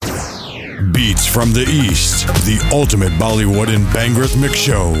Beats from the East, the ultimate Bollywood and Bang Rhythmic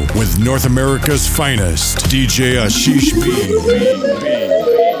show with North America's finest, DJ Ashish B.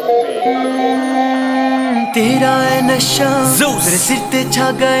 तेरा है नशा मेरे सिर ते छा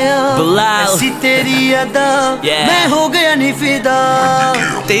गया ऐसी तेरी अदा मैं हो गया नहीं फिदा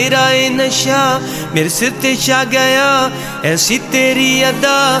तेरा है नशा मेरे सिर ते छा गया ऐसी तेरी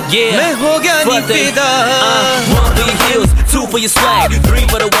अदा मैं हो गया नहीं फिदा One for your heels, two for your swag, three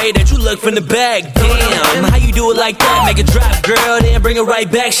for the way that you look from the back. Damn, how you do it like that? Make it drop, girl, then bring it right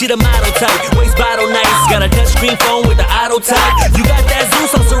back. She the model type, waist bottle nice, got a touchscreen phone with the auto type. You got that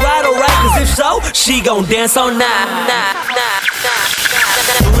Zeus on Serato, right? Cause if so, she gon' dance all night.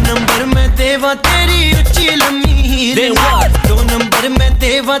 दो number में देवा तेरी उच्ची लम्मी heal दो number में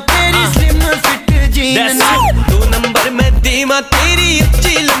देवा तेरी स्लिम फिट जीन दो नंबर में देवा तेरी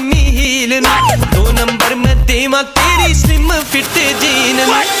उच्ची लम्मी हील दो नंबर में देवा तेरी स्लिम फिट जीन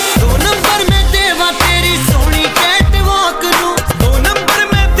दो नंबर में देवा तेरी सोहनी कैट वॉक नू दो नंबर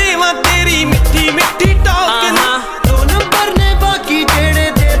में देवा तेरी मिठी मिठी टॉक नू दो नंबर ने बाकी जेड़े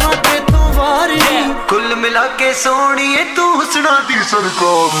देवा तेथों वार कुल मिला के सोहणीए तू हुस्ना दी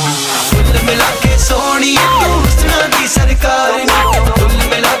सरकार कुल मिला के सोहणीए तू हुस्ना दी सरकार कुल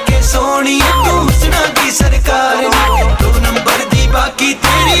मिला के सोहणीए तू हुस्ना दी सरकार दो नंबर दी बाकी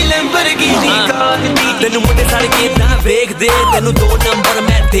तेरी लैम्बोर्गिनी कार ਤੈਨੂੰ ਮੁੰਡੇ ਸਾਰੇ ਕਿਦਾਂ ਵੇਖਦੇ ਤੈਨੂੰ ਦੋ ਨੰਬਰ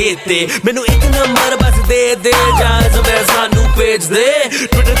ਮੈਂ ਦੇਤੇ ਮੈਨੂੰ ਇੱਕ ਨੰਬਰ ਬਸ ਦੇ ਦੇ ਜਾਂ ਸਵੇਰ ਸਾਨੂੰ ਭੇਜ ਦੇ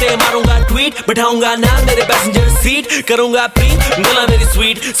ਟਵਿੱਟਰ ਤੇ ਮਾਰੂੰਗਾ ਟਵੀਟ ਬਿਠਾਉਂਗਾ ਨਾ ਮੇਰੇ ਪੈਸੇਂਜਰ ਸੀਟ ਕਰੂੰਗਾ ਪੀਟ ਗਲਾ ਮੇਰੀ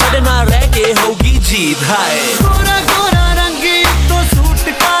ਸਵੀਟ ਸਾਡੇ ਨਾਲ ਰਹਿ ਕੇ ਹੋਊਗੀ ਜੀਤ ਹਾਏ ਗੋਰਾ ਗੋਰਾ ਰੰਗ ਉੱਤੋਂ ਸੂਟ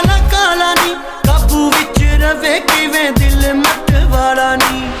ਕਾਲਾ ਕਾਲਾ ਨੀ ਕਾਬੂ ਵਿੱਚ ਰਵੇ ਕਿਵੇਂ ਦਿਲ ਮੱਟ ਵਾਲਾ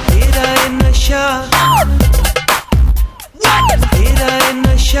ਨੀ ਤੇਰਾ ਇਹ ਨਸ਼ਾ ਤੇਰਾ ਇਹ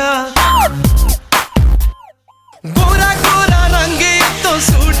ਨਸ਼ਾ ਗੋਰਾ ਗੋਰਾ ਰੰਗ ਉੱਤੋਂ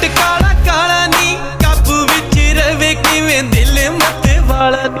ਸੂਟ ਕਾਲਾ ਕਾਲਾ ਨੀ ਕਾਬੂ ਵਿੱਚ ਰਵੇ ਕਿਵੇਂ ਦਿਲ ਮੱਟ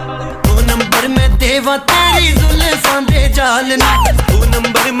ਵਾਲਾ ਨੀ ਦੋ ਨੰਬਰ ਮੈਂ ਦੇਵਾ ਤੇਰੀ ਜ਼ੁਲਫਾਂ ਦੇ ਜਾਲ ਨੀ ਦੋ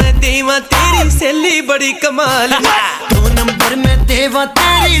ਨੰਬਰ ਮੈਂ ਦੇਵਾ ਤੇਰੀ ਸੈਲੀ ਬੜੀ ਕਮਾਲ ਨੀ ਦੋ ਨੰਬਰ ਮੈਂ ਦੇਵਾ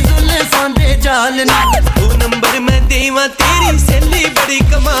ਤੇਰੀ ਜ਼ੁਲਫਾਂ ਦੇ ਜਾਲ ਨੀ ਦੋ ਨੰਬਰ ਮੈਂ ਦੇਵਾ ਤੇਰੀ ਸੈਲੀ ਬੜੀ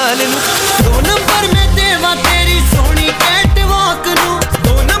ਕਮਾਲ ਨੀ ਦੋ ਨੰਬਰ ਮੈਂ ਦੇਵਾ ਤੇਰੀ ਸੋਹਣੀ ਕੈਟ ਵਾਕ ਨੂੰ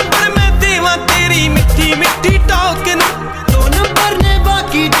ਦੋ ਨੰਬਰ ਮੈਂ ਦੇਵਾ ਤੇਰੀ ਮਿੱਠੀ ਮਿੱਠੀ ਟਾਕ ਨੂੰ ਦੋ ਨੰਬਰ ਨੇ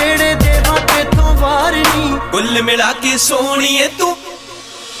ਬਾਕੀ ਜਿਹੜੇ ਦੇਵਾ ਤੇਥੋਂ ਵਾਰ ਨੀ ਕੁੱਲ ਮਿਲਾ ਕੇ ਸੋਹਣੀਏ ਤੂੰ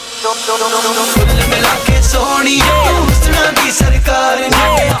कुल मिला के सोहनी तू हुस्ना दी सरकार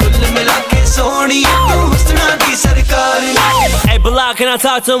कुल मिला के सोहनी तू हुस्ना दी सरकार Hey Bilal, can I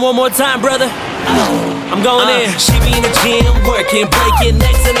talk to him one more time, brother? I'm going in. She be in the gym working, breaking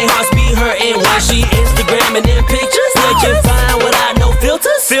necks and they hearts be hurting when she Instagramming them pictures, looking fine without no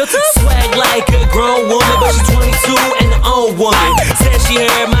filters. Swag like a grown woman, but she's 22 and her own woman. Said she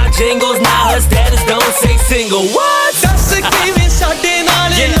heard my jingles, now her status don't say single. What? दस किवें साडे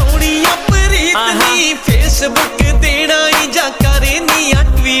नाल लोड़ियां प्रीत नी Facebook देना ही जा करे नी आ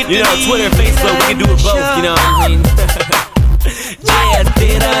ट्वीट नी You know, Twitter and Facebook, we can do it both, you know what I mean? Yeah,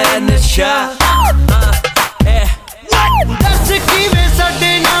 तेरा है नशा दस किवें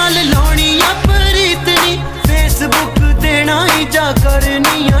साडे नाल लोड़ियां प्रीत नी फेसबुक देना ही जा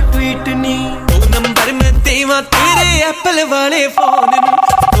करनी आ ट्वीट नी दो नंबर में देवा तेरे एप्पल वाले फोन नू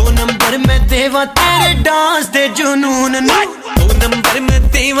दो नंबर में देवा तेरे डांस दे जुनून नू दो नंबर में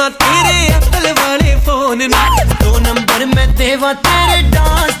देवा तेरे एप्पल वाले फोन नू दो नंबर में देवा तेरे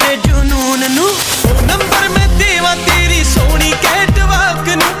डांस दे जुनून नू दो नंबर में देवा तेरी सोहनी कैट वाक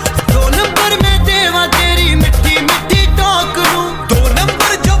नू दो नंबर में देवा तेरी मिठी मिठी टॉक नू दो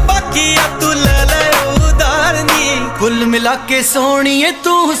नंबर जो बाकी आ तू ले ले उधार नी कुल मिला के सोहणीए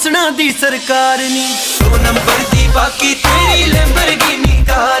तू हुस्ना दी सरकार नी दो नंबर दी बाकी तेरी लैम्बोर्गिनी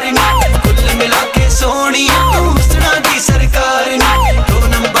कार नी कुल मिला के सोहणीए तू हुस्ना दी सरकार नी दो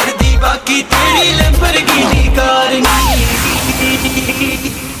नंबर दी बाकी तेरी लैम्बोर्गिनी कार नी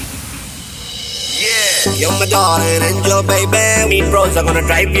You're my darling and your baby. Mean bros are gonna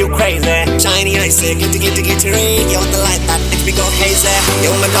drive you crazy. Shiny eyes say get ring. You're the light that makes me go hazy.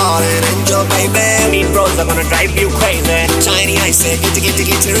 You're my darling and your baby. Mean bros are gonna drive you crazy. Shiny eyes say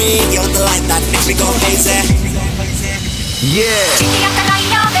get ring. You're the light that makes me go hazy.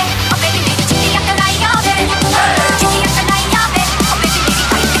 Yeah.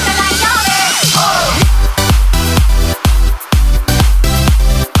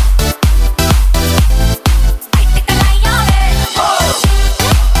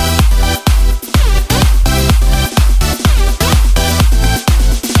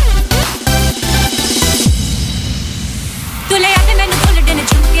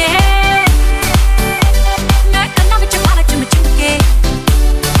 मैं करना विच बारा चुम चुम के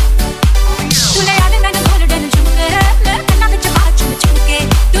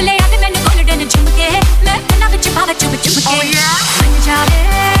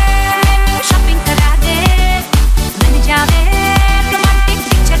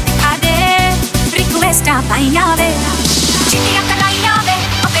ਪਾਈਆਂ ਵੇ ਚਿੱਟੀਆਂ ਕਲਾਈਆਂ ਵੇ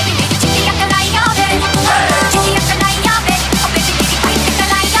ਓ ਬੇਬੀ ਮੇਰੀ ਚਿੱਟੀਆਂ ਕਲਾਈਆਂ ਵੇ ਚਿੱਟੀਆਂ ਕਲਾਈਆਂ ਵੇ ਓ ਬੇਬੀ ਮੇਰੀ ਵਾਈਟ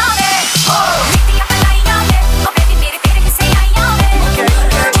ਕਲਾਈਆਂ ਵੇ ਚਿੱਟੀਆਂ ਕਲਾਈਆਂ ਵੇ ਓ ਬੇਬੀ ਮੇਰੇ ਤੇਰੇ ਹਿੱਸੇ ਆਈਆਂ ਵੇ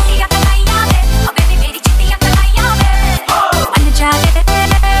ਚਿੱਟੀਆਂ ਕਲਾਈਆਂ ਵੇ ਓ ਬੇਬੀ ਮੇਰੀ ਚਿੱਟੀਆਂ ਕਲਾਈਆਂ ਵੇ ਮਨ ਜਾਵੇ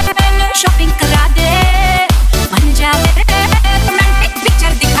ਮੈਨੂੰ ਸ਼ਾਪਿੰਗ ਕਰਾ ਦੇ ਮਨ ਜਾਵੇ ਰੋਮਾਂਟਿਕ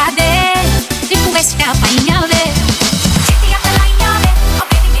ਪਿਕਚਰ ਦਿਖਾ ਦੇ ਰਿਕੁਐਸਟ ਪਾਈਆਂ ਵੇ ਚਿੱਟੀਆਂ ਕਲਾਈਆਂ ਵੇ ਓ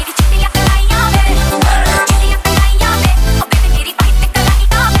ਬੇਬੀ ਮੇਰੀ ਚਿੱਟੀਆਂ ਕਲਾਈਆਂ ਵੇ ਚਿੱਟੀਆਂ ਕਲਾਈਆਂ ਵੇ ਓ ਬੇਬੀ ਮੇਰੀ ਵਾਈਟ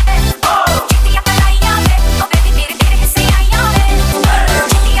ਕਲਾਈਆਂ ਵੇ ਚਿੱਟੀਆਂ ਕਲਾਈਆਂ ਵੇ ਓ ਬੇਬੀ ਮੇਰੇ ਤੇਰੇ ਹਿੱਸੇ ਆਈਆਂ ਵੇ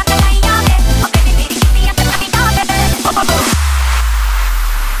ਚਿੱਟੀਆਂ ਕਲਾਈਆਂ ਵੇ ਓ ਬੇਬੀ ਮੇਰੀ ਚਿੱਟੀਆਂ ਕਲਾਈਆਂ ਵੇ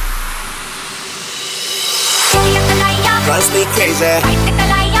ਚਿੱਟੀਆਂ ਕਲਾਈਆਂ drives me crazy. ਵਾਈਟ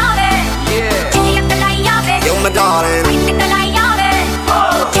ਕਲਾਈਆਂ ਵੇ ਚਿੱਟੀਆਂ ਕਲਾਈਆਂ ਵੇ You're my darling, ਵਾਈਟ ਕਲਾਈਆਂ ਵੇ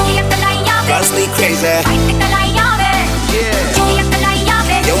ਚਿੱਟੀਆਂ ਕਲਾਈਆਂ ਵੇ drives me crazy. ਵਾਈਟ ਕਲਾਈਆਂ ਵੇ ਚਿੱਟੀਆਂ ਕਲਾਈਆਂ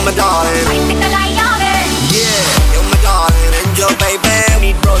ਵੇ You're my darling, ਵਾਈਟ ਕਲਾਈਆਂ ਵੇ you're my darling, angel baby.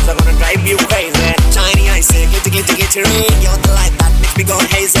 Meat bros are gonna drive you crazy. Shiny icy, glitty glitty glittery. You're the light that makes me go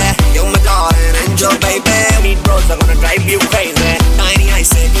hazy. You're my darling, angel baby. Meat bros are gonna drive you crazy. Shiny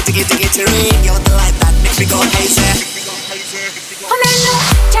icy, glitty glitty glittery. You're the light that makes me go hazy. ਹੋ ਮੈਨੂੰ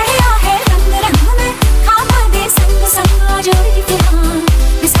ਚੜਿਆ ਹੈ ਰੰਗ ਰੰਗ ਮੈਂ ਖਾਵਾਂ ਦੇ ਸੰਗ ਸੰਗ ਆ ਜੋੜੀ ਫਿਰਾਂ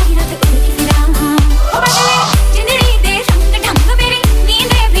ਮੈਂ ਸਾਰੀ ਰਾਤ ਉੜਦੀ ਫਿਰਾਂ ਹੋ ਬਦਲੇ ਜਿੰਦੜੀ ਦੇ ਰੰਗ ਢੰਗ ਮੇਰੀ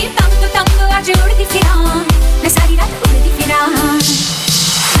ਨੀਂਦੇ ਵੀ ਤੰਗ ਤੰਗ ਆ ਜੋੜੀ ਫਿਰਾਂ ਮੈਂ ਸਾਰੀ ਰਾਤ ਉੜਦੀ ਫਿਰਾਂ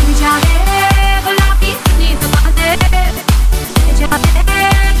ਬਣ ਜਾਵੇ ਗੁਲਾਬੀ ਨੀਂਦ ਪਾ ਦੇ ਜਾਵੇ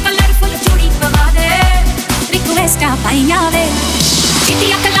ਕਲਰਫੁਲ ਜੋੜੀ ਪਵਾ ਦੇ ਰਿਕੁਐਸਟਾਂ ਪਾਈਆਂ ਵੇ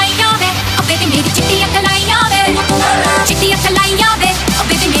ਚਿੱਟੀਆਂ ਕਲਾਈਆਂ ਵੇ ਓ ਬੇਬੀ ਮੇਰੀ ਚਿੱਟੀਆਂ ਕਲਾਈਆਂ ਵੇ ਚਿੱਟੀਆਂ ਕਲਾਈਆਂ ਵੇ ਓ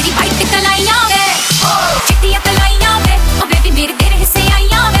ਬੇਬੀ ਮੇਰੀ ਵਾਈਟ ਕਲਾਈਆਂ ਵੇ ਚਿੱਟੀਆਂ ਕਲਾਈਆਂ ਵੇ ਓ ਬੇਬੀ ਮੇਰੇ ਤੇਰੇ ਹਿੱਸੇ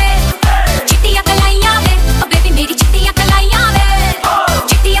ਆਈਆਂ ਵੇ ਚਿੱਟੀਆਂ ਕਲਾਈਆਂ ਵੇ ਓ ਬੇਬੀ ਮੇਰੀ ਚਿੱਟੀਆਂ ਕਲਾਈਆਂ ਵੇ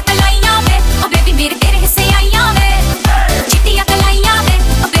ਚਿੱਟੀਆਂ ਕਲਾਈਆਂ ਵੇ ਓ ਬੇਬੀ ਮੇਰੇ ਤੇਰੇ ਹਿੱਸੇ ਆਈਆਂ ਵੇ ਚਿੱਟੀਆਂ ਕਲਾਈਆਂ ਵੇ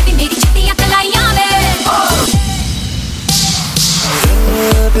ਓ ਬੇਬੀ ਮੇਰੀ ਚਿੱਟੀਆਂ ਕਲਾਈਆਂ ਵੇ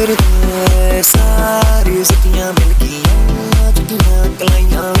सारी जितियां मिल गईयां जितियां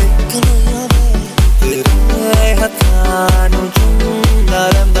कलाइयां वे तेरे हत्थां नूं चूंदा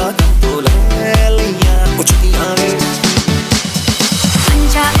रंदा तू ले लियां पुछदियां वे मन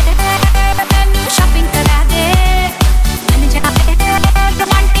जावे मैनू शॉपिंग करा दे मन जावे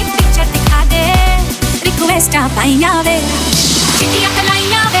रोमांटिक पिक्चर दिखा दे रिक्वेस्टां पाइयां वे चिट्टियां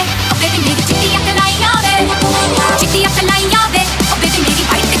कलाइयां वे ओ बेबी मेरी चिट्टियां कलाइयां वे चिट्टियां कलाइयां वे ओ बेबी मेरी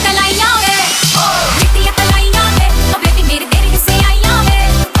वाइट कलाइयां वे चिट्टियां कलाइयां वे ओ बेबी मेरे तेरे हिस्से आइयां वे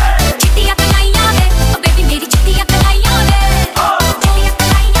चिट्टियां कलाइयां वे ओ बेबी मेरी चिट्टियां कलाइयां वे चिट्टियां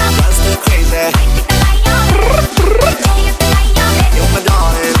कलाइयां drives me crazy. White Kalaiyaan way चिट्टियां Kalaiyaan way You're my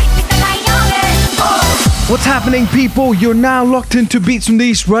darling. White Kalaiyaan way What's happening, people? You're now locked into Beats from the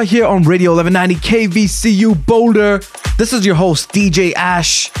East right here on Radio 1190 KVCU Boulder. This is your host, DJ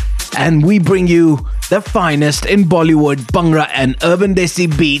Ash, and we bring you the finest in Bollywood, Bhangra, and Urban Desi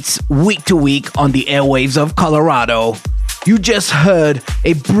beats week to week on the airwaves of Colorado. You just heard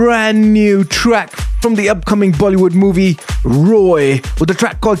a brand new track from the upcoming Bollywood movie Roy with a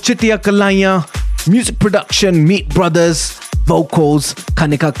track called Chittiya Kalaiyan, music production Meet Brothers, vocals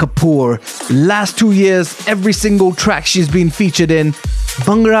Kanika Kapoor. Last 2 years, every single track she's been featured in,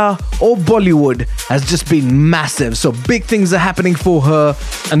 Bhangra or Bollywood, has just been massive. So big things are happening for her,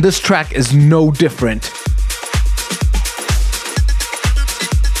 and this track is no different.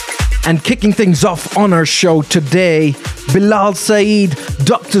 And kicking things off on our show today, Bilal Saeed,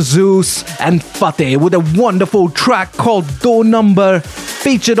 Dr. Zeus, and Fateh with a wonderful track called Do Number,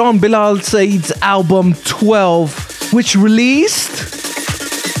 featured on Bilal Saeed's album 12, which released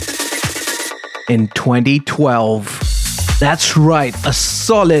in 2012. That's right, a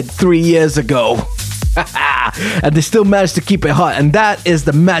solid 3 years ago. And they still managed to keep it hot, and that is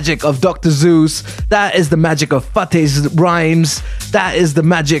the magic of Dr. Zeus. That is the magic of Fateh's rhymes. That is the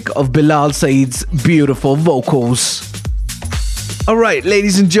magic of Bilal Saeed's beautiful vocals. Alright,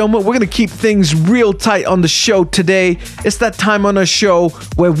 ladies and gentlemen, we're going to keep things real tight on the show today. It's that time on our show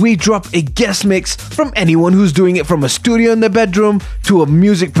where we drop a guest mix from anyone who's doing it from a studio in their bedroom to a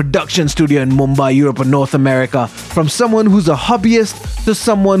music production studio in Mumbai, Europe, or North America. From someone who's a hobbyist to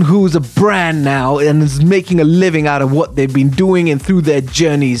someone who's a brand now and is making a living out of what they've been doing and through their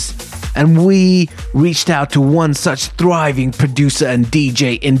journeys. And we reached out to one such thriving producer and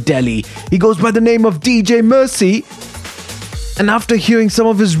DJ in Delhi. He goes by the name of DJ Mer'c. And after hearing some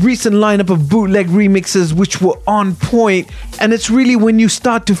of his recent lineup of bootleg remixes which were on point, and it's really when you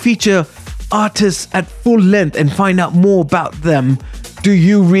start to feature artists at full length and find out more about them Do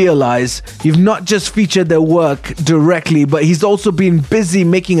you realize you've not just featured their work directly, but he's also been busy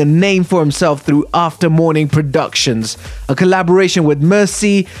making a name for himself through After Morning Productions, a collaboration with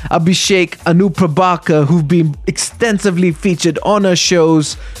Mer'c, Abhishek, Anup Prabhakar, who've been extensively featured on our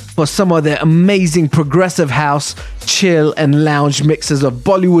shows for some of their amazing progressive house, chill and lounge mixes of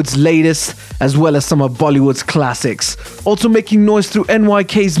Bollywood's latest as well as some of Bollywood's classics. Also making noise through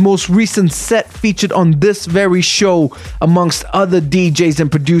NYK's most recent set featured on this very show amongst other DJs and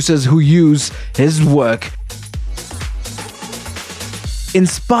producers who use his work.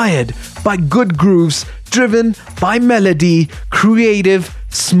 Inspired by good grooves, driven by melody, creative,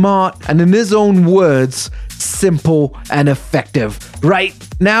 smart, and in his own words, simple and effective. Right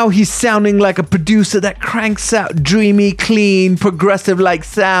now he's sounding like a producer that cranks out dreamy, clean, progressive-like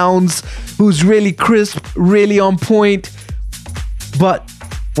sounds, who's really crisp, really on point. But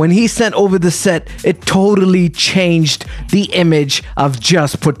when he sent over the set, it totally changed the image I've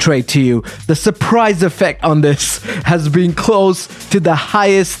just portrayed to you. The surprise effect on this has been close to the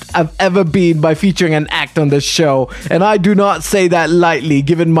highest I've ever been by featuring an act on this show. And I do not say that lightly,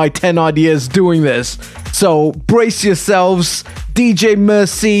 given my 10 odd years doing this. So brace yourselves. DJ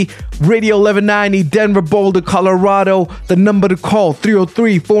Mer'c, Radio 1190, Denver, Boulder, Colorado. The number to call,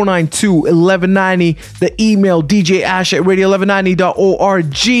 303-492-1190. The email,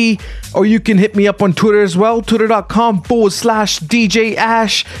 djash@radio1190.org. Or you can hit me up on Twitter as well, twitter.com/DJ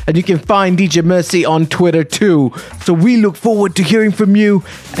Ash. And you can find DJ Mer'c on Twitter too. So we look forward to hearing from you.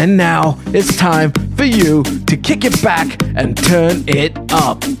 And now it's time for you to kick it back and turn it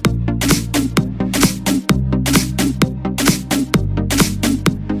up.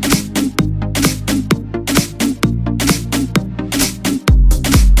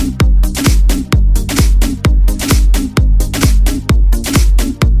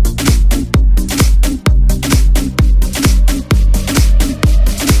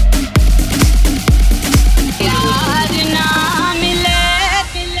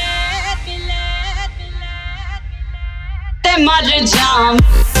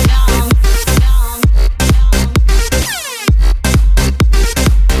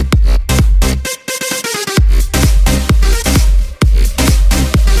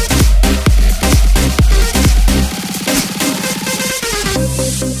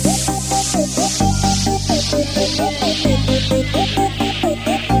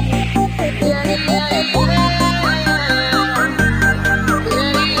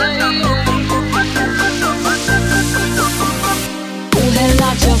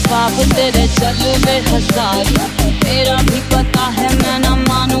 तेरे जलवे हजार, तेरा भी पता है मैं ना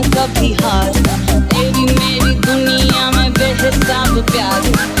मानूं कभी हार। तेरी मेरी दुनिया में बेहिसाब प्यार,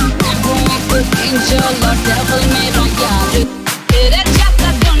 मैं हूँ एक एंजल और डेविल मेरा यार। तेरे जैसा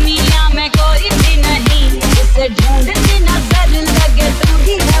दुनिया में कोई भी नहीं, जिसे ढूंढती नजर लगे तू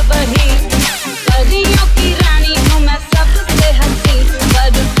ही है वही। परियों की रानी हूँ मैं सबसे हंसी,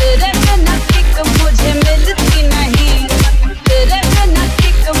 पर तेरे बिना किक मुझे मिलती नहीं। तेरे बिना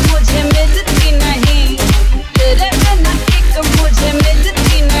किक मुझे मिलती नहीं, तेरे बिना किक मुझे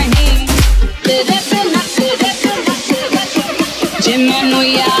मिलती नहीं। तेरे बिना जे मैनू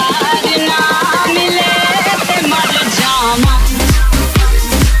यार ना मिले ते मर जावां,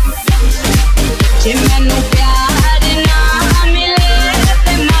 जे मैनू प्यार ना मिले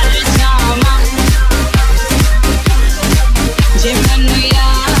ते मर जावां, जे मैनू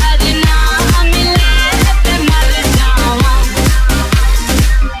यार ना मिले ते मर जावां,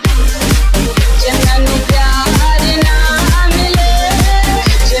 जे मैनू प्यार ना मिले,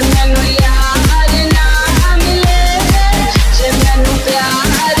 जे मैनू यार ना मिले, जे मैनू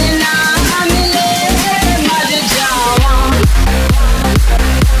प्यार ना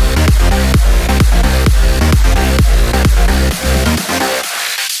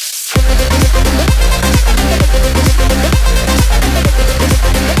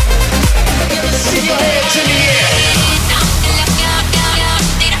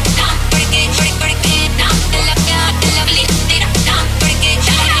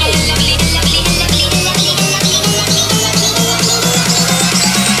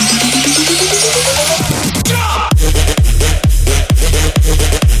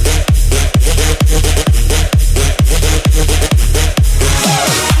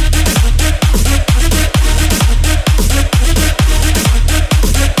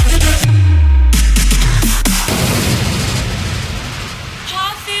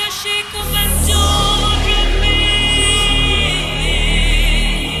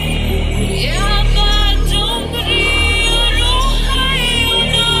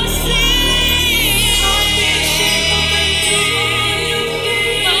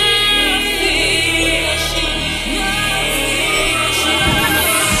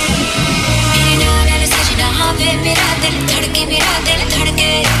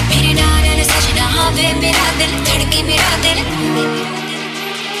मेरे नाल सजना वे मेरा दिल धड़के मेरा दिल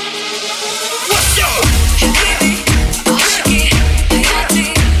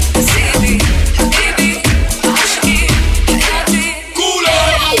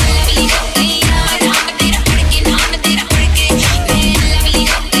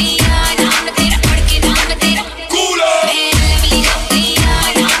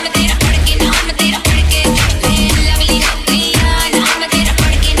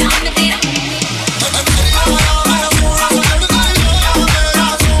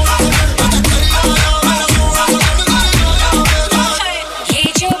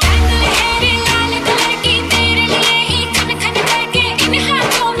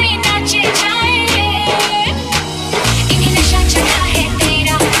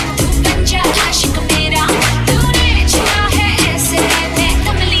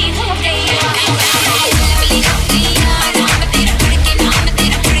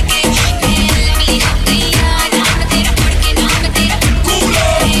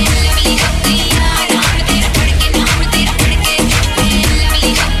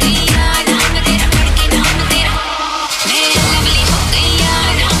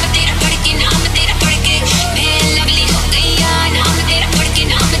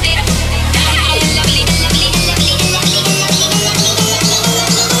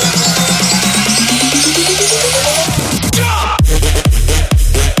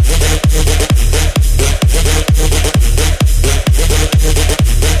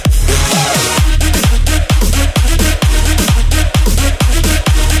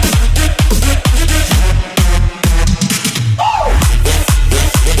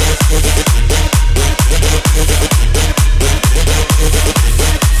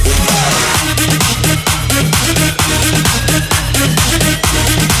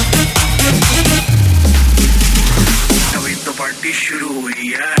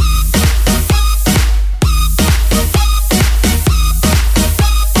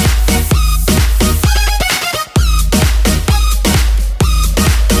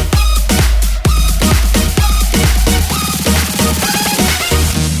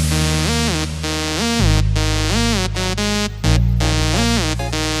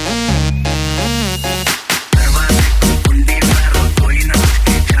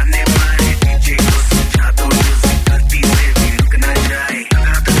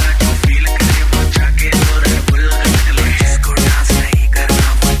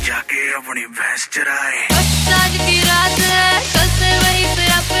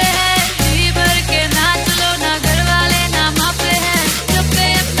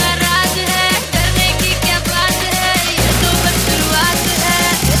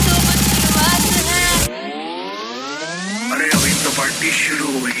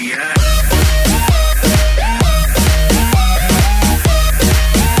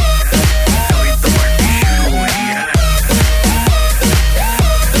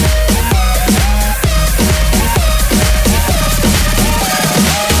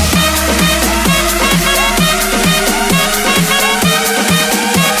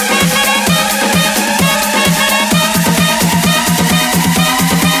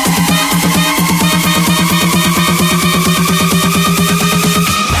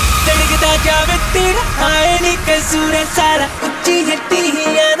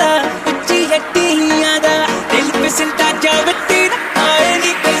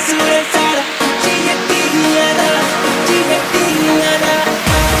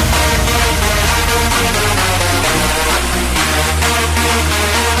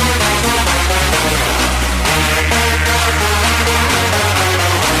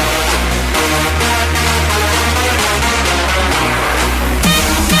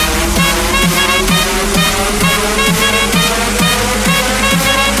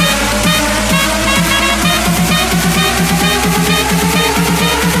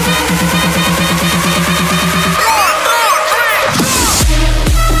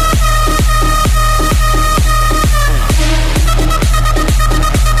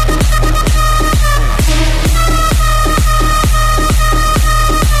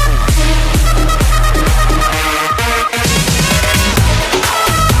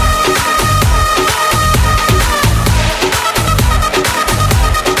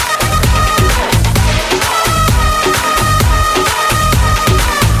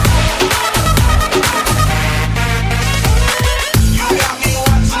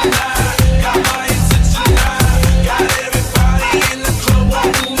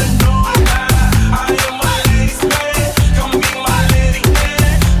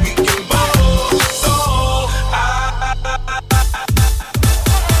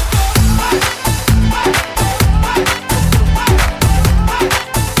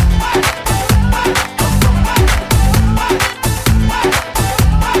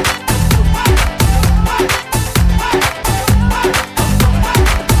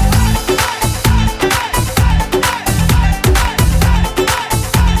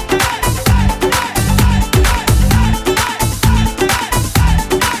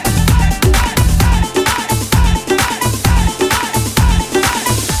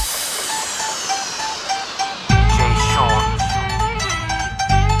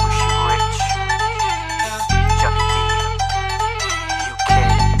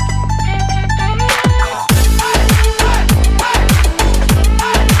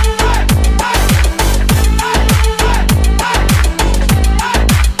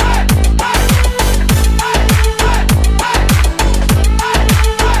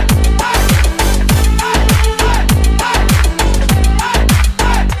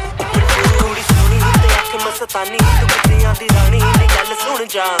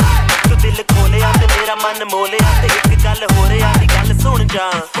जा तू दिल खोलिया ते मेरा मन मोलिया ते एक गल हो रिया दी गल सुन जा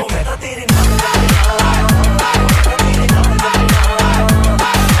ओ मैं तां तेरे नाल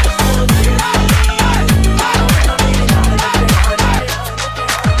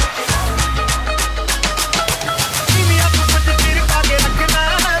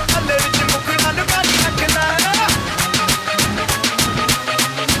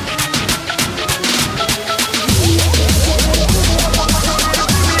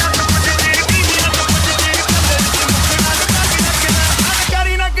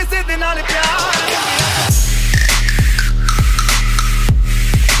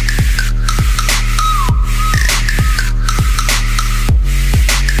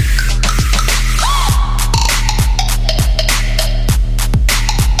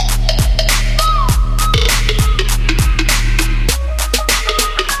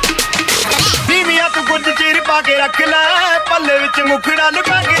मुखड़ा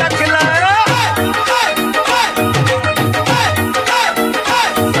लुका के रख ला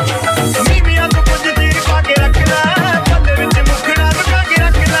मीमिया तो कुछ तीर पा के रख ला पल्ले विच मुखड़ा लुका के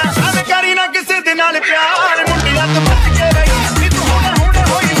रख ला अब करी ना किसे दे नाल प्यार मुंडिया तो बच के रही नी तू हुणे हुणे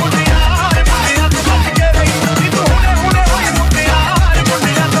होई मुंडिया मुंडिया तो बच के रही नी तू हुणे हुणे होई मुंडिया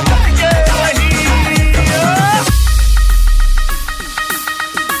मुंडिया तो बच के रही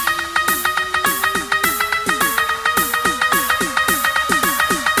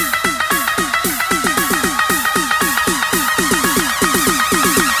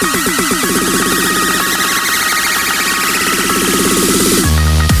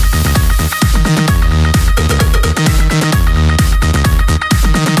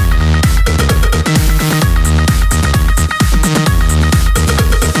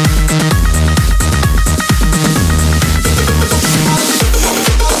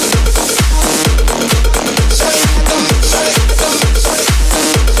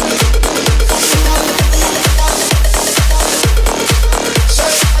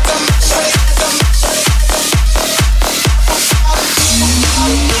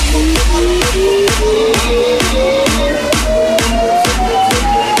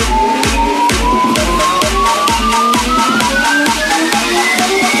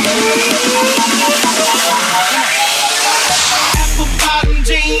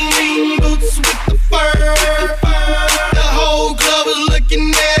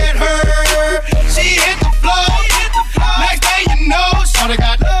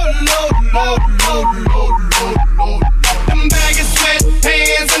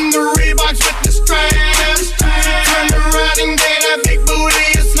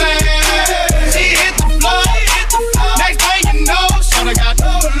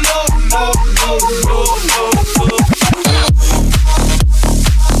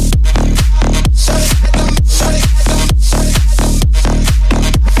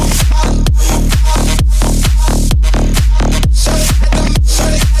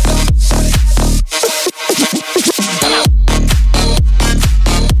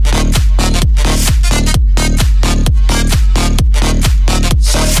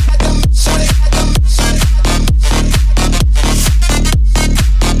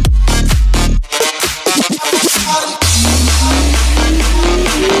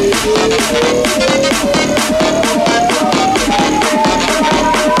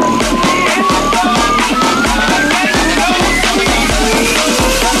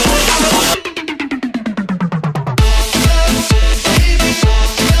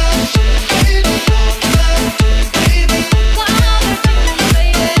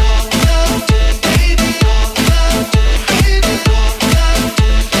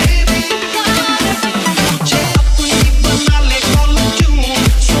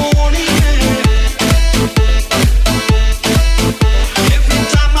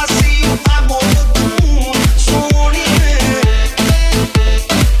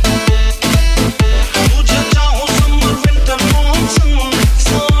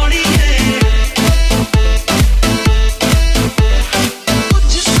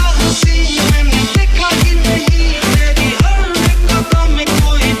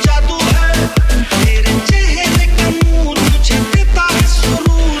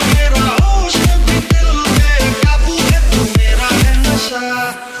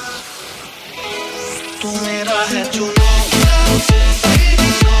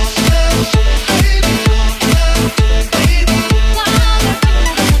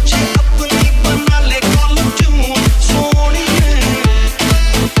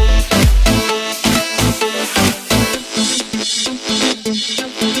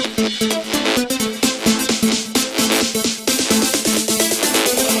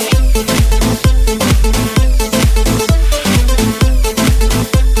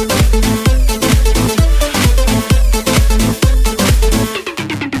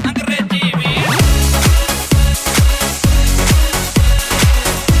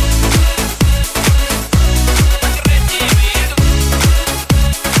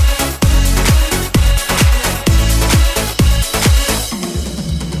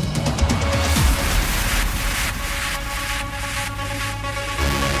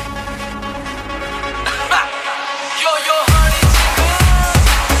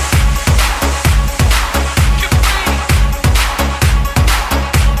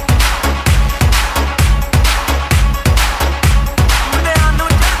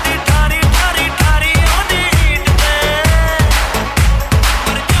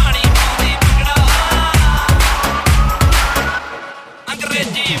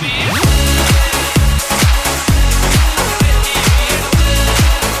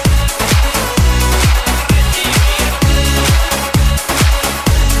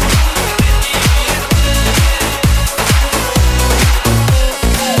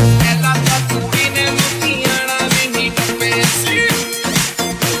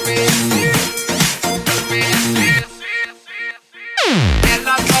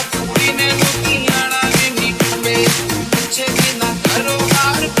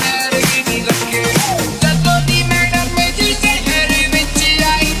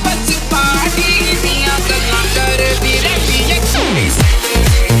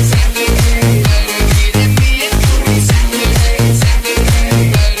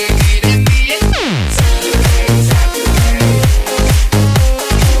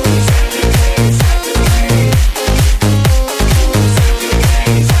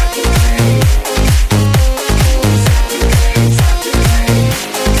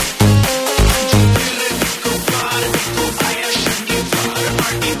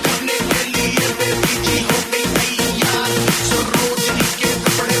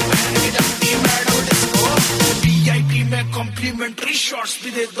डॉक्यूमेंट्री शॉट्स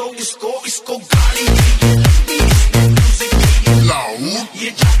भी दे दो इसको इसको गाड़ी म्यूजिक लाउड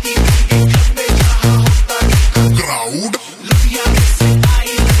ये जाती घर में जहाँ होता क्राउड लुधियाने से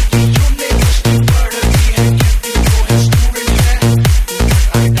आई लड़कियों ने मस्ती बढ़ रही है कहती वो है स्टूडेंट है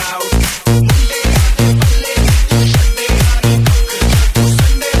आई डाउट मुंडे आगे बल्ले तो शंडे आगे पकड़ तो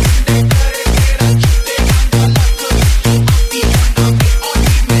संडे संडे करे तेरा जुटे गांगा लग आती गांगा में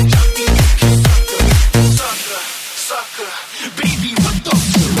ओली में जाती sucker, baby, what the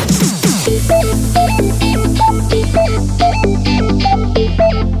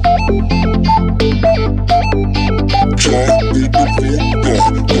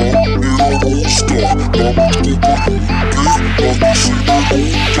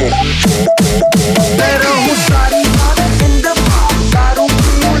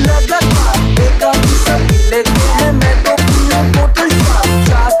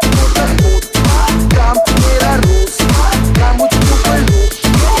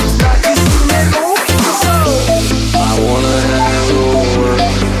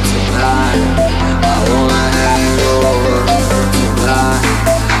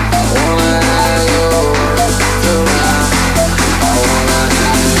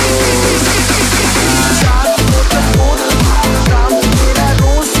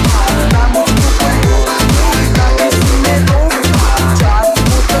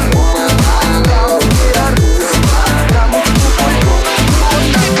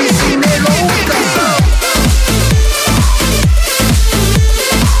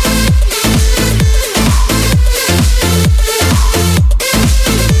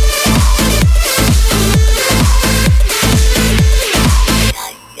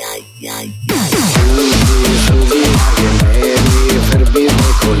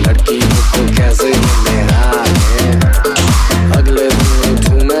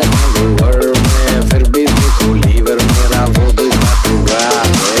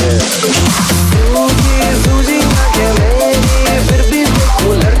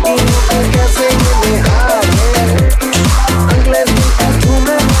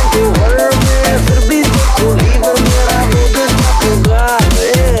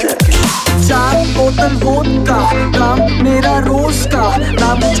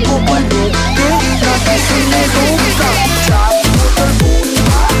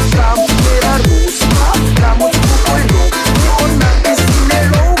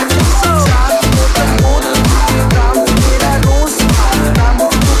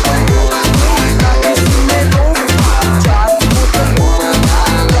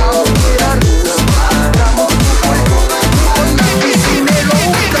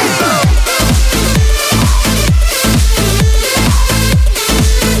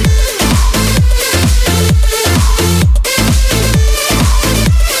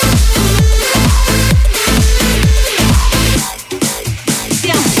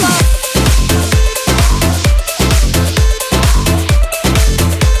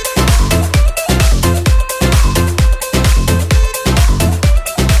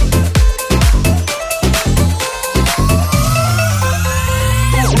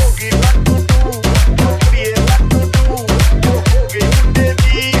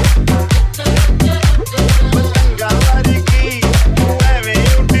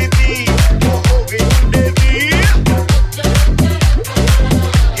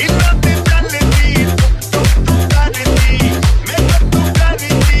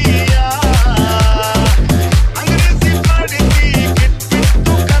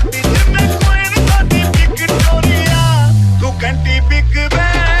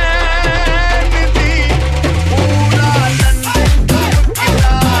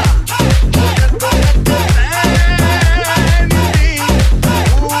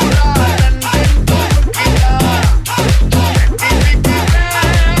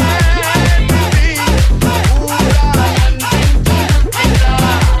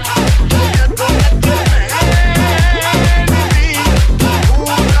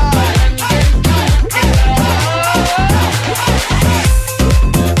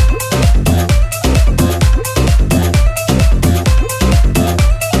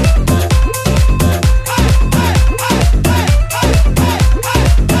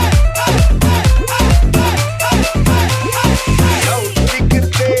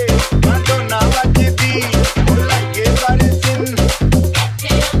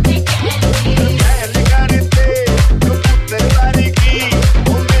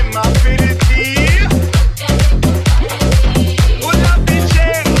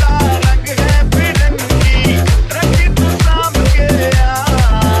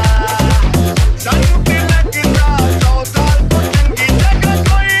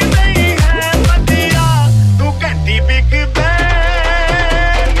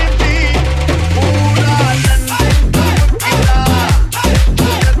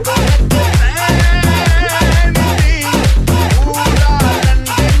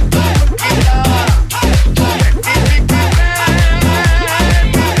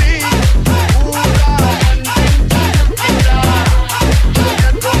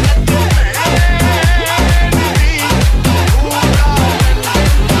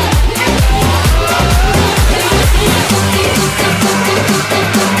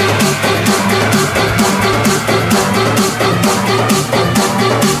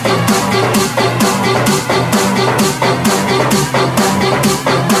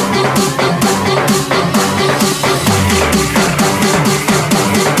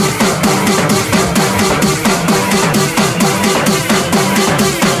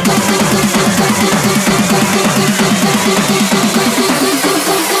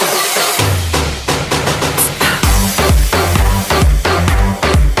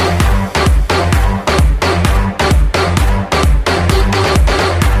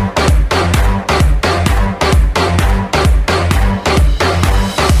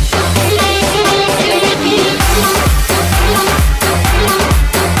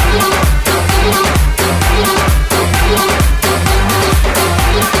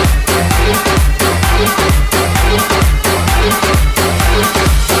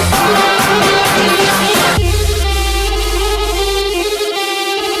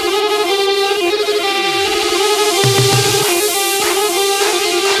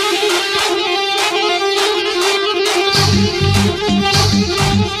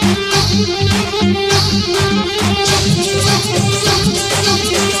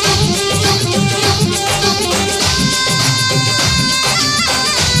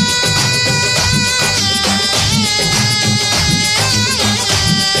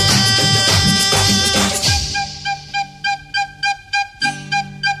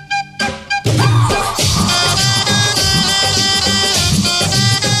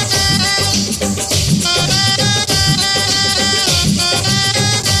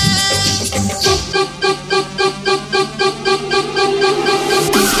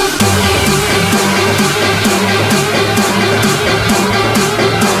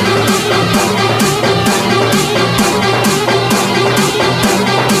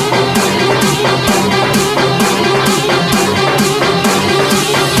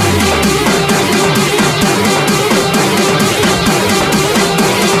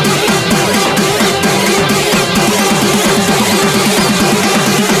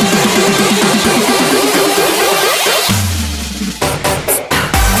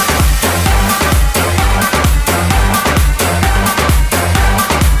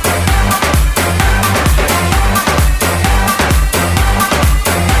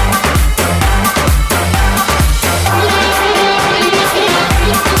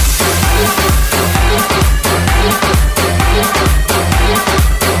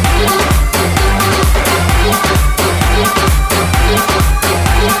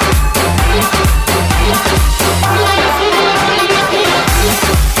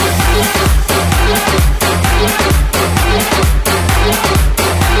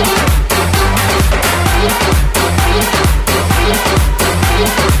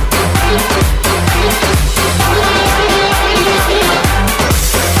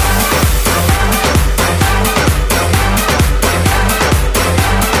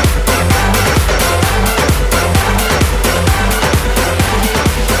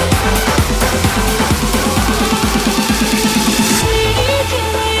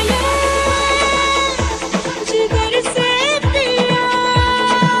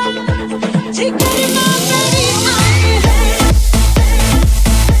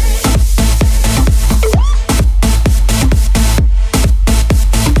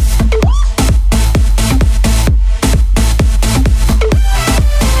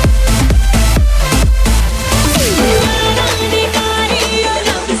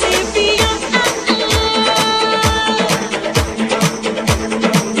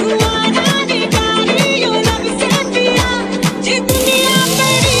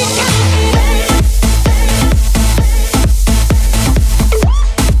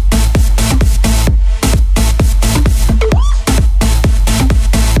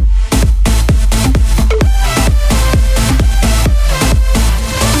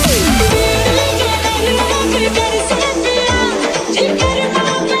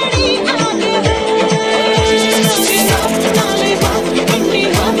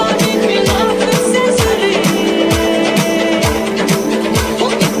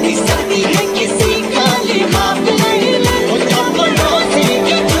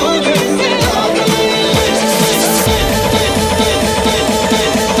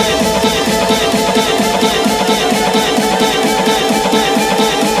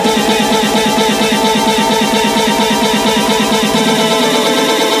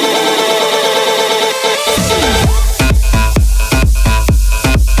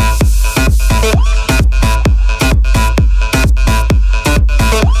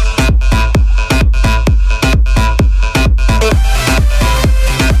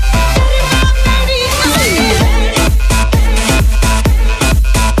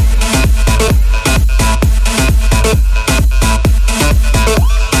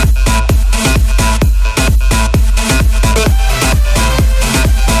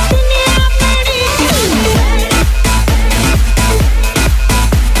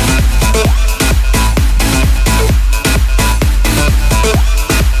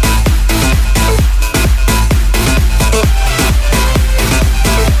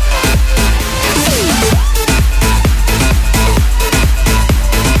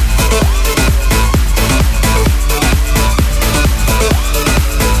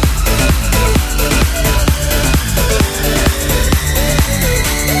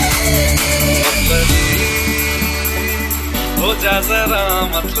जरा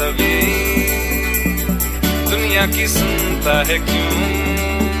मतलब दुनिया की सुनता है क्यों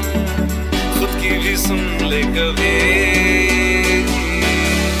खुद की भी सुन ले कभी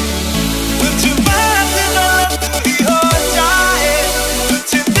कुछ बात गलत भी हो जाए कुछ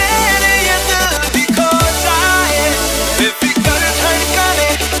तेरे ये दिल भी खो जाए बेफिक्र धड़कने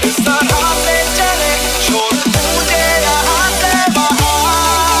इस तरह से चले छोड़ मुझे यहाँ से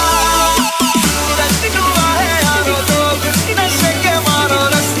बाहर सूरज डूबा है यारो तो नशे के मारो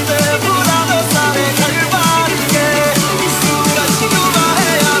रास्ते भुला दो सारे घर बार के सूरज डूबा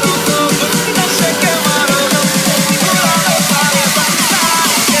है यारो तो नशे के मारो रास्ते भुला दो सारे संसार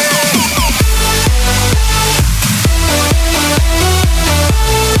के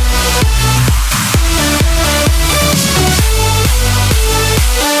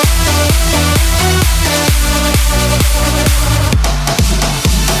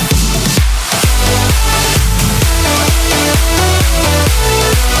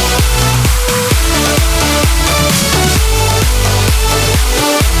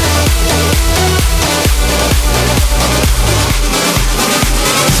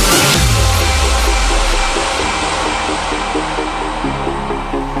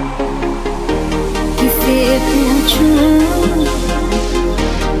किसे पूछूं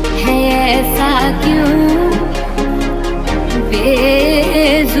है ऐसा क्यों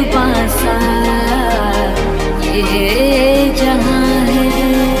बेजुबां सा ये जहां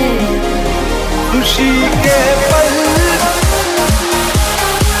है खुशी के पल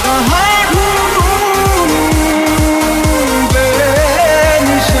कहाँ ढूंढूं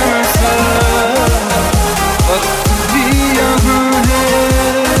बेनिशान सा वक्त भी यहाँ है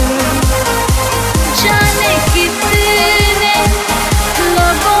जाने कितने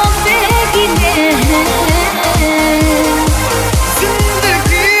लोगों पे गिने हैं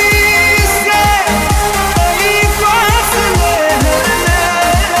जिंदगी से कई फासले हैं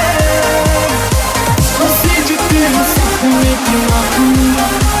उसे जितने सपने की आँखों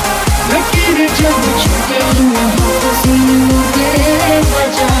लकीर जब छूटे न हो सीने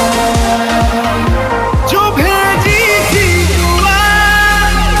बजाए जो भेजी थी दुआ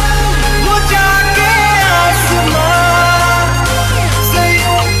वो जाके आसमां से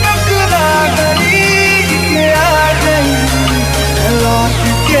यूं टकरा गई कि आ गई लौट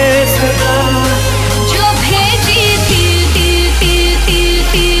के सदा जो भेजी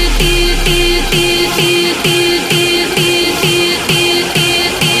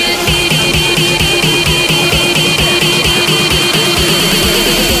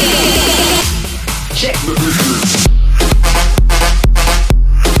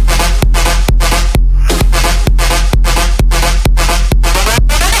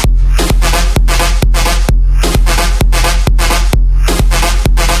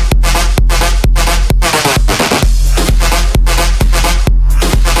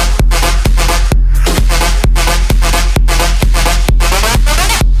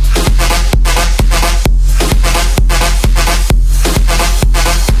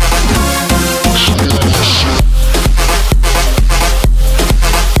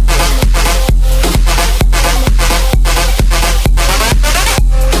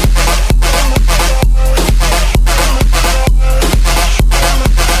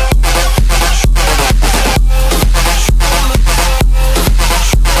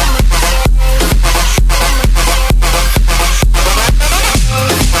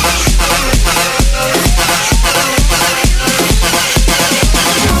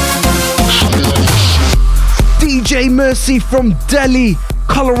DJ Mer'c from Delhi,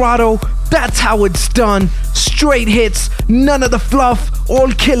 Colorado. That's how it's done. Straight hits, none of the fluff,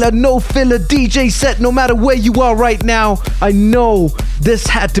 all killer, no filler DJ set no matter where you are right now. I know this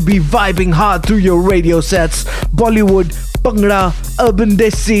had to be vibing hard through your radio sets. Bollywood, Bhangra, Urban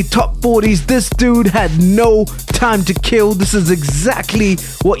Desi, top 40s. This dude had no time to kill. This is exactly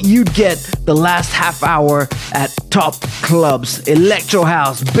what you'd get the last half hour at top clubs. Electro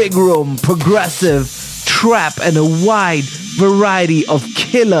house, big room, progressive, trap, and a wide variety of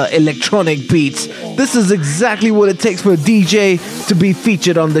killer electronic beats. This is exactly what it takes for a DJ to be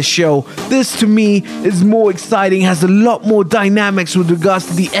featured on the show. This to me is more exciting, has a lot more dynamics with regards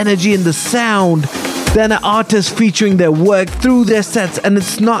to the energy and the sound than an artist featuring their work through their sets. And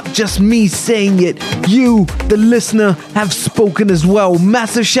it's not just me saying it, you, the listener, have spoken as well.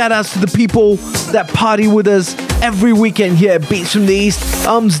 Massive shout outs to the people that party with us every weekend here at Beats from the East.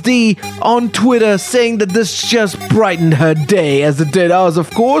 D on Twitter saying that this just brightened her day, as it did ours,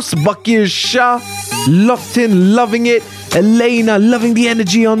 of course. Bakir Shah, locked in, loving it. Elena, loving the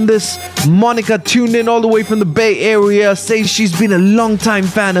energy on this. Monica tuned in all the way from the Bay Area, says she's been a long time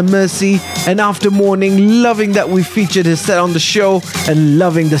fan of Mer'c. And After Morning, loving that we featured his set on the show and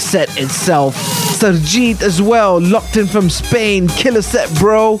loving the set itself. Sarjeet as well, locked in from Spain. Killer set,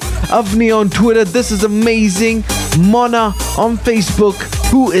 bro. Avni on Twitter, this is amazing. Mona on Facebook,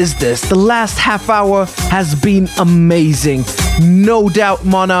 who is this? The last half hour has been amazing. No doubt,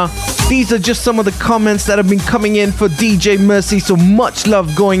 Mona. These are just some of the comments that have been coming in for DJ Mer'c, so much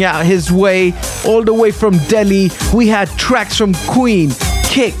love going out his way. All the way from Delhi, we had tracks from Queen,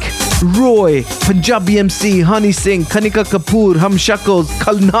 Kick, Roy, Punjabi MC, Honey Singh, Kanika Kapoor, Hum Shakals,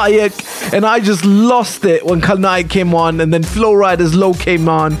 Kalnayak, and I just lost it when Kalnayak came on, and then Flow Riders Low came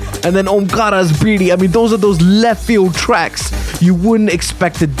on, and then Omkara's Breedy. I mean, those are those left field tracks you wouldn't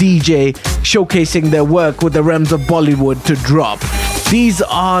expect a DJ showcasing their work with the realms of Bollywood to drop. These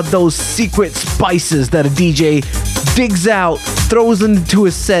are those secret spices that a DJ digs out, throws into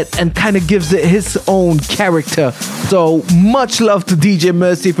his set, and kind of gives it his own character. So much love to DJ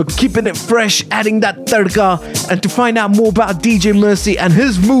Mer'c for keeping it fresh, adding that tadka. And to find out more about DJ Mer'c and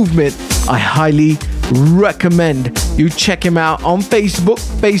his movement, I highly recommend you check him out on Facebook,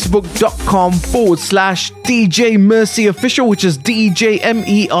 facebook.com/DJ Mer'c Official, which is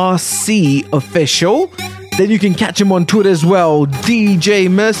DJMERC Official. Then you can catch him on Twitter as well, DJ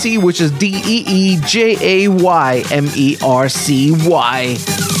Mer'c, which is DEEJAYMERCY.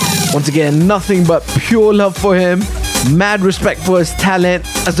 Once again, nothing but pure love for him. Mad respect for his talent.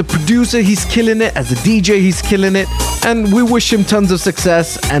 As a producer, he's killing it. As a DJ, he's killing it. And we wish him tons of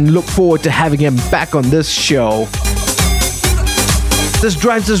success and look forward to having him back on this show. This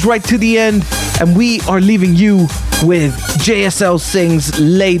drives us right to the end, and we are leaving you with JSL Singh's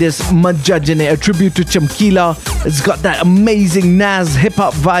latest Majajane, a tribute to Chamkila. It's got that amazing Nas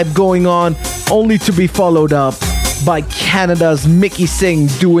hip-hop vibe going on, only to be followed up by Canada's Mickey Singh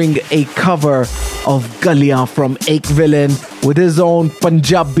doing a cover of Galiyan from Ek Villain with his own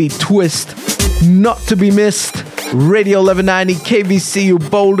Punjabi twist. Not to be missed. Radio 1190 KVCU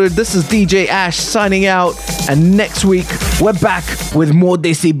Boulder. This is DJ Ash signing out, and next week we're back with more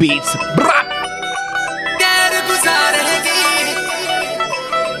Desi beats.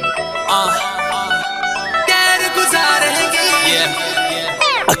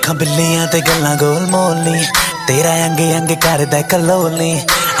 ਅੱਖਾਂ ਬਿੱਲੀਆਂ ਤੇ ਗੱਲਾਂ ਗੋਲ mall ਨੀ ਤੇਰਾ ਅੰਗੇ ਅੰਗੇ ਕਰਦਾ ਕਲੋਲ ਨੀ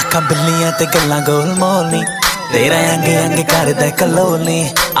ਅੱਖਾਂ ਬਿੱਲੀਆਂ ਤੇ ਗੱਲਾਂ ਗੋਲ ਮੋਲ ਨੀ ਤੇਰਾ ਅੰਗੇ ਅੰਗੇ ਕਰਦਾ ਕਲੋਲ ਨੀ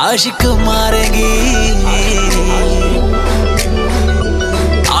ਆਸ਼ਿਕ ਮਾਰੇਗੀ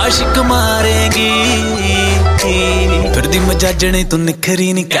ਫਿਰਦੀ ਮਜਾਜਣੇ ਤੂੰ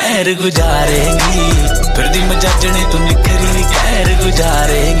ਨਿਖਰੀ ਨੀ ਕਹਿਰ ਗੁਜ਼ਾਰੇਗੀ ਫਿਰਦੀ ਮਜਾਜਣੇ ਤੂੰ ਨਿਖਰੀ ਨੀ ਕਹਿਰ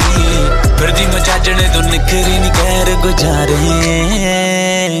ਗੁਜ਼ਾਰੇਗੀ ਫਿਰਦੀ ਮਜਾਜਣੇ ਤੂੰ ਨਿਖਰੀ ਨੀ ਕਹਿਰ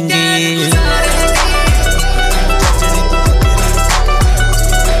ਗੁਜ਼ਾਰੇਗੀ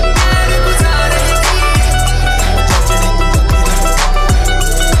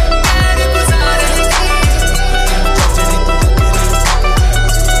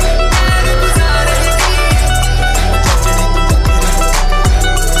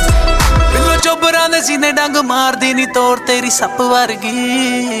सीने डंग मार दी नी तोड़ तेरी सप वर्गी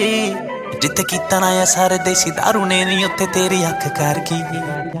जिथे कीता ना या सारे देसी दारू ने नी उत्थे तेरी अख कर गई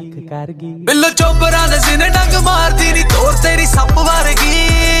बिल्लो चोबरा दे सीने डंग मार दी नी तोड़ तेरी सप वर्गी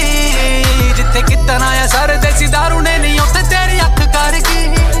जिथे कीता ना या सारे देसी दारू ने नी उत्थे तेरी अख कर गई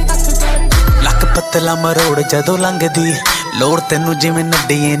लक पतला मरोड़ जदों लंघदी लोड़ तैनू जिवें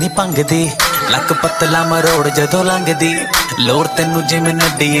नड्डीए नी भंगदी लक पतला मरोड़ जदों लंघदी लोड़ तैनू जिवें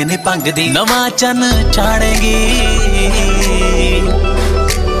नड्डीए नी भंगदी नवां चन चाड़ेगी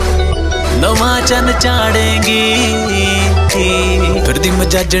नवां चन चाड़ेगी फिरदी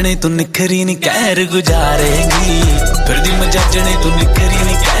मजाजणे तू निखरी नी कहर गुजारेगी फिरदी मजाजणे तू निखरी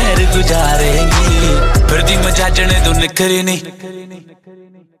नी कहर गुजारेगी फिरदी मजाजणे तू निखरी नी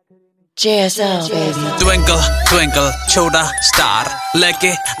JSL baby Twinkle twinkle छोटा स्टार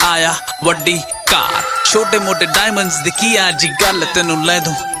लेके आया वड्डी कार छोटे मोटे डायमंड्स दी की आज गल तेनू ले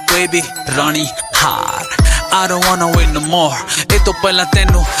दूं कोई भी रानी हार I don't wanna wait no more ए तो पहला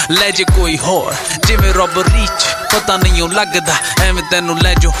तेनू ले जे कोई होर जिवें रब रीच पता नहीं लगदा एवें तेनू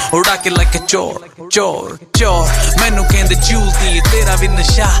ले जो उड़ा के like a चोर चोर चोर मैनू कहंदे जूलदी तेरा भी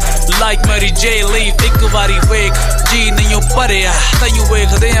नशा like Mary J Leaf एक बारी वेख जी नहीं भरिया तैनू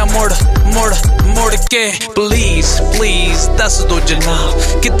वेखदे आ मुड़ मुड़ मुड़ के please please दस दो जनाब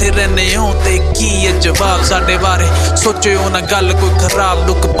किथे रहने हो ते की है जवाब साडे बारे सोचो ना गल कोई खराब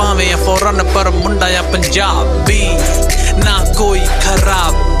लुक पावे या फौरन पर मुंडा या पंजाबी ना कोई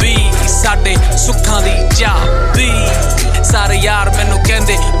खराबी साडे सुखां दी चाबी सारे यार मैनू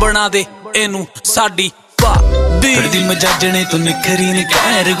कहंदे बना दे एनू साडी फिर दी मजाजने तू निखरी ने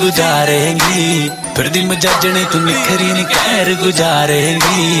कैर गुजारेंगी फिर दी मजाजने तू निखरी ने कैर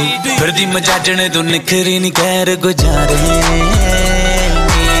गुजारेंगी फिर दी मजाजने तू निखरी ने कैर गुजारेंगी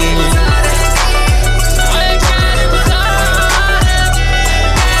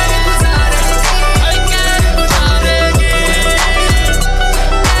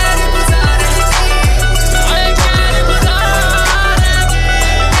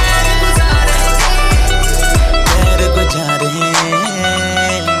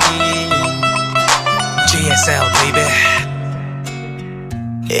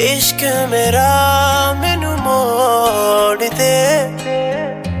इश्क मेरा मैनू मोड़ दे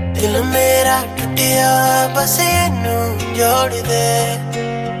दिल मेरा टुटिया बस इनू जोड़ दे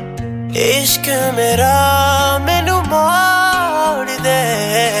इश्क मेरा मैनू मोड़ दे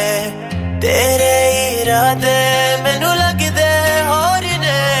तेरे इरादे मैनू लगदे होर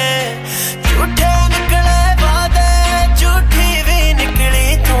ने झूठे निकले वादे झूठी भी निकली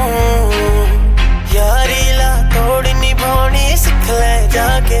तू यारी ला तोड़ निभानी सिख ले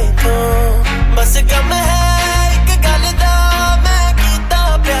जाके तू बस गम है एक गल दा मैं कीता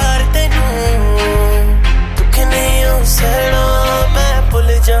प्यार तेनू दुख नहीं हो सहना मैं भुल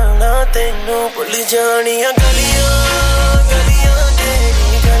जाना तेनू भुल जानियां गलियां गलियां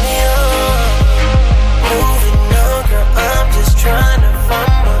तेरी गलियां moving on girl I'm just trying to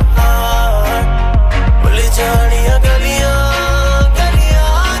find my heart भुल जानियां गलियां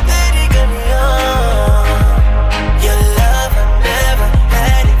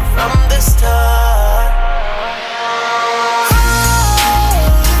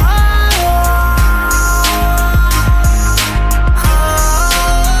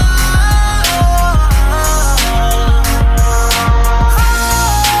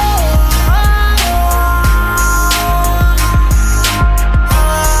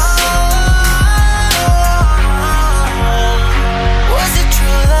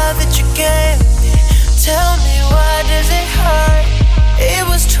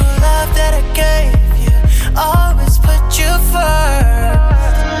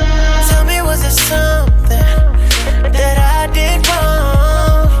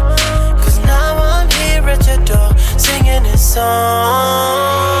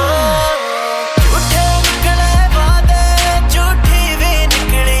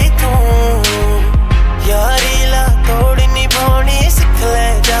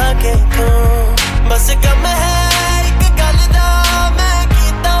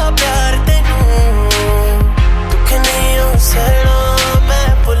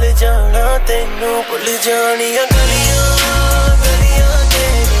जानियां गलियां गलियां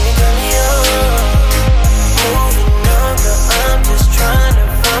तेरी गलियां moving on girl I'm just trying to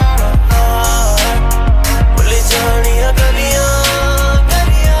find my heart भुल जानियां गलियां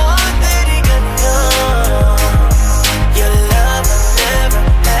गलियां तेरी गलियां your love I never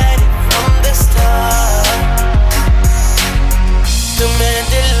had it from the start तुम्हें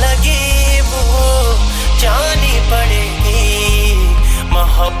दिल लगी वो जानी पड़ेगी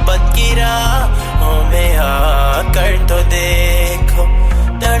मोहब्बत की राह में आकर तो देखो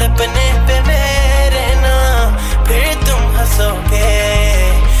तड़पने पे मेरे ना फिर तुम हंसोगे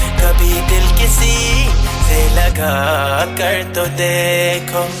कभी दिल किसी से लगा कर तो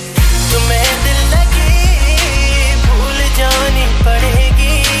देखो तुम्हें दिल लगी भूल जानी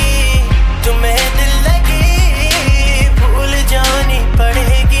पड़ेगी तुम्हें दिल लगी भूल जानी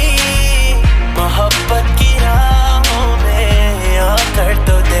पड़ेगी मोहब्बत की राहों में आकर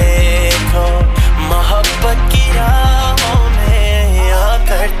तो देखो मोहब्बत की राहों में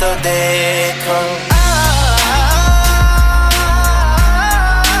आकर तो देखो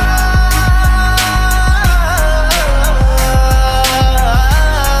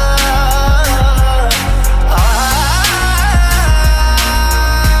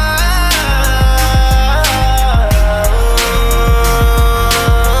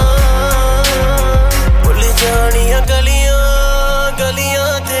भुल जानियां गलियां गलियां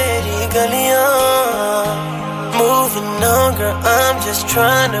तेरी गलियां moving on girl I'm just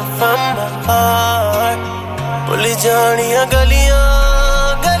trying to find my heart भुल जानियां गलियां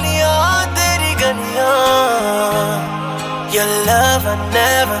गलियां तेरी गलियां your love I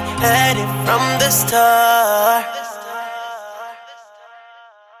never had it from the start